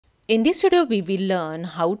In this video, we will learn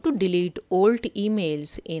how to delete old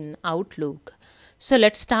emails in Outlook. So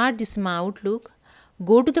let's start this in my Outlook.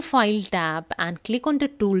 Go to the File tab and click on the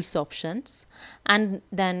Tools options and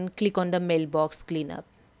then click on the Mailbox Cleanup.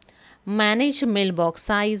 Manage mailbox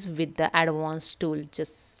size with the Advanced tool.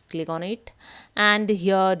 Just click on it and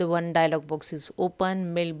here the one dialog box is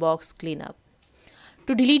open, Mailbox Cleanup.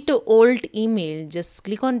 To delete the old email, just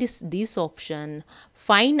click on this option.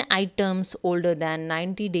 Find items older than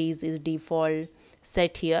 90 days is default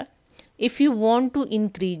set here. If you want to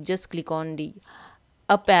increase, just click on the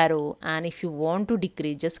up arrow, and if you want to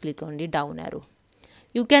decrease, just click on the down arrow.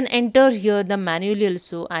 You can enter here the manually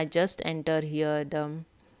also. I just enter here the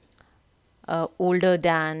older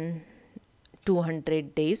than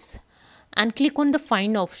 200 days and click on the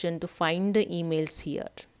find option to find the emails here.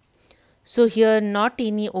 So here not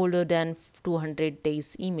any older than 200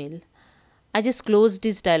 days email. I just close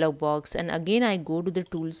this dialog box and again I go to the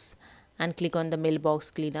tools and click on the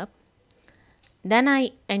mailbox cleanup. Then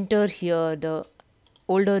I enter here the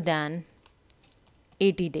older than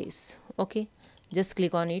 80 days. Okay, just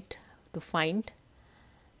click on it to find,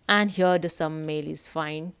 and here the some mail is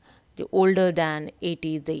find the older than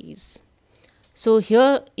 80 days. So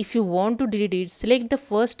here if you want to delete it, select the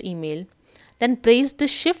first email, then press the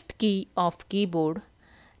shift key of keyboard,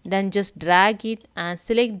 then just drag it and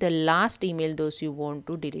select the last email those you want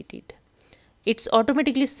to delete it. It's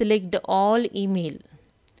automatically select the all email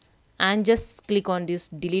and just click on this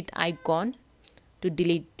delete icon to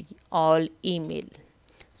delete all email.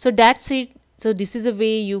 So that's it. So this is a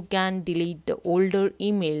way you can delete the older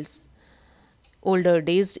emails, older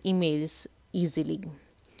days emails easily.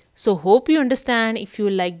 So hope you understand. If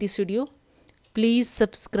you like this video, please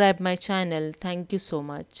subscribe my channel. Thank you so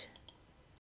much.